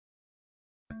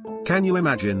Can you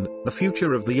imagine the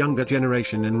future of the younger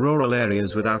generation in rural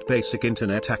areas without basic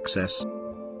internet access?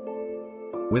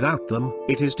 Without them,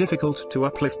 it is difficult to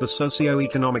uplift the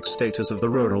socio-economic status of the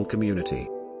rural community.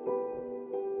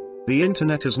 The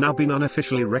internet has now been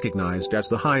unofficially recognized as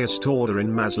the highest order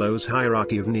in Maslow's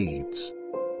hierarchy of needs.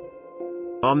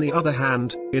 On the other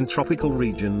hand, in tropical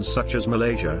regions such as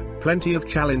Malaysia, plenty of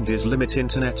challenges limit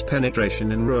internet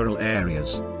penetration in rural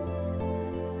areas.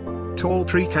 Tall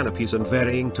tree canopies and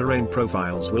varying terrain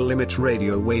profiles will limit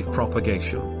radio wave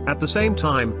propagation. At the same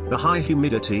time, the high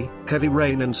humidity, heavy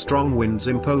rain and strong winds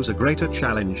impose a greater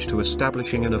challenge to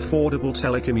establishing an affordable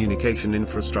telecommunication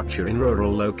infrastructure in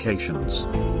rural locations.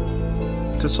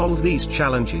 To solve these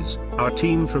challenges, our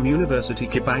team from University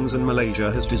Kibangs in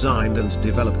Malaysia has designed and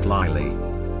developed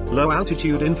LAILI,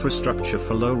 low-altitude infrastructure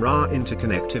for LoRa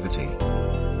interconnectivity.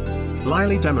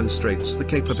 LAILI demonstrates the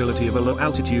capability of a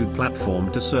low-altitude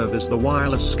platform to serve as the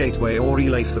wireless gateway or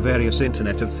relay for various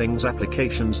Internet of Things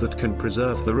applications that can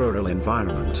preserve the rural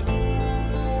environment.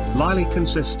 LAILI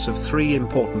consists of three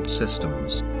important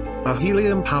systems: a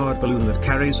helium-powered balloon that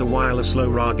carries a wireless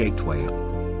LoRa gateway,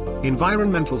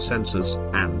 environmental sensors,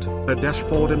 and a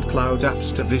dashboard and cloud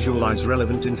apps to visualize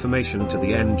relevant information to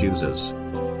the end users.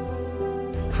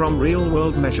 From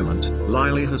real-world measurement,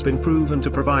 LAILI has been proven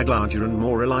to provide larger and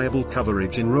more reliable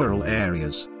coverage in rural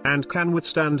areas, and can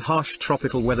withstand harsh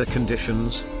tropical weather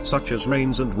conditions, such as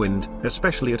rains and wind,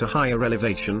 especially at a higher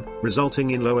elevation,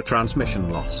 resulting in lower transmission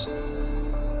loss.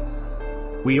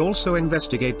 We also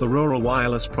investigate the rural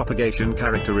wireless propagation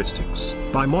characteristics,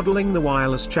 by modeling the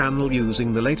wireless channel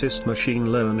using the latest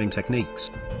machine learning techniques.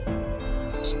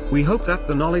 We hope that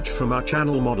the knowledge from our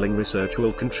channel modeling research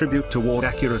will contribute toward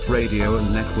accurate radio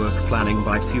and network planning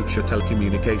by future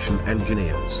telecommunication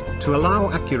engineers, to allow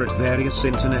accurate various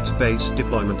internet-based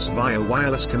deployments via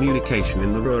wireless communication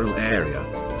in the rural area.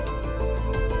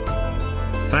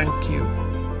 Thank you.